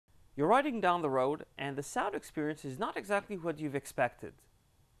You're riding down the road and the sound experience is not exactly what you've expected.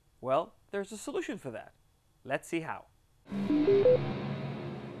 Well, there's a solution for that. Let's see how.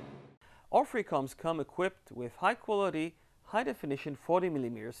 All Freecoms come equipped with high-quality, high-definition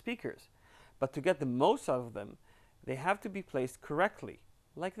 40mm speakers, but to get the most out of them, they have to be placed correctly,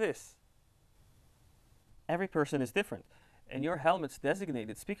 like this. Every person is different, and your helmet's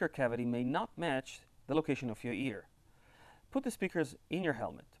designated speaker cavity may not match the location of your ear. Put the speakers in your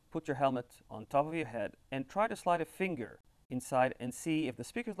helmet, put your helmet on top of your head, and try to slide a finger inside and see if the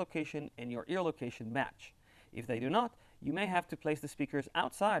speaker's location and your ear location match. If they do not, you may have to place the speakers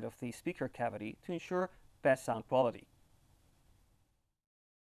outside of the speaker cavity to ensure best sound quality.